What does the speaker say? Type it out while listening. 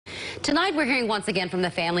Tonight, we're hearing once again from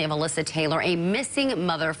the family of Alyssa Taylor, a missing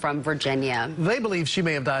mother from Virginia. They believe she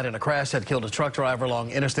may have died in a crash that killed a truck driver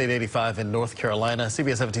along Interstate 85 in North Carolina.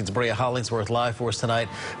 CBS 17's Brea Hollingsworth live for us tonight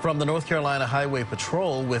from the North Carolina Highway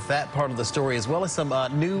Patrol with that part of the story, as well as some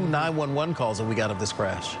new 911 calls that we got of this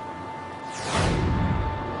crash.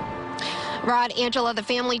 Rod, Angela, the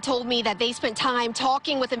family told me that they spent time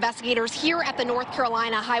talking with investigators here at the North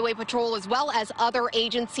Carolina Highway Patrol as well as other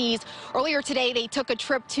agencies. Earlier today, they took a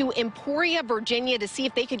trip to Emporia, Virginia to see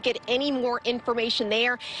if they could get any more information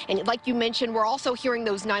there. And like you mentioned, we're also hearing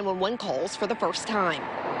those 911 calls for the first time.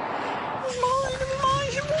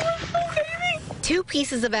 Two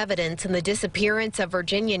pieces of evidence in the disappearance of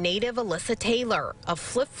Virginia native Alyssa Taylor, a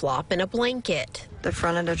flip-flop and a blanket. The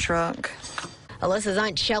front of the truck. Alyssa's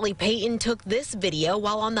aunt Shelly Payton took this video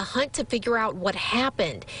while on the hunt to figure out what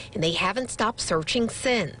happened, and they haven't stopped searching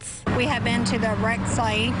since. We have been to the wreck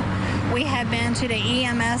site. We have been to the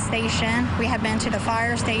EMS station. We have been to the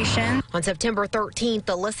fire station. On September 13th,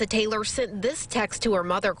 Alyssa Taylor sent this text to her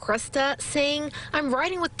mother, Krista, saying, "I'm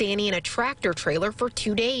riding with Danny in a tractor trailer for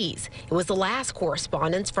 2 days." It was the last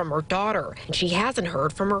correspondence from her daughter, and she hasn't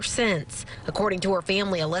heard from her since. According to her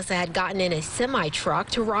family, Alyssa had gotten in a semi-truck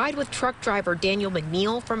to ride with truck driver Daniel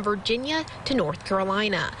McNeil from Virginia to North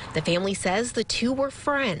Carolina. The family says the two were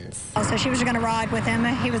friends. So she was going to ride with him.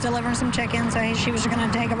 He was delivering some chicken, so she was going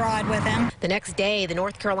to take a ride with him. The next day, the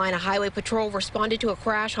North Carolina Highway Patrol responded to a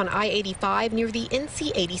crash on I-85 near the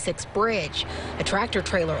NC-86 bridge. A tractor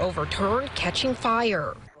trailer overturned, catching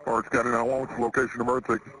fire. Or got an allowance location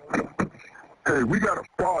emergency. Hey, we got a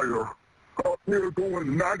fire up here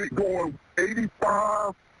going 90, going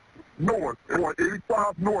 85 north, going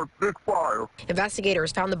 85 north, big fire.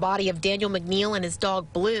 Investigators found the body of Daniel McNeil and his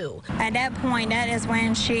dog Blue. At that point, that is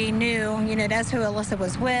when she knew, that's who Alyssa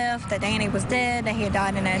was with, that Danny was dead, that he had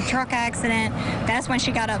died in a truck accident. That's when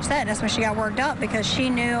she got upset. That's when she got worked up, because she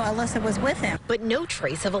knew Alyssa was with him. But no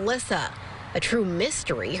trace of Alyssa. A true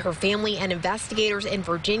mystery her family and investigators in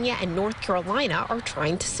Virginia and North Carolina are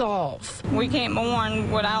trying to solve. We can't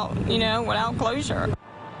mourn without, without closure.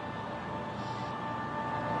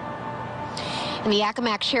 And the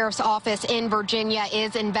Accomack Sheriff's Office in Virginia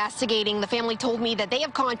is investigating. The family told me that they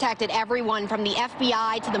have contacted everyone from the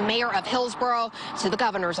FBI to the mayor of Hillsborough to the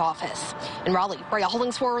governor's office. In Raleigh, Brea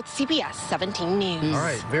Hollingsworth, CBS 17 News. All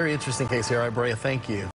right, very interesting case here. All right, Brea, thank you.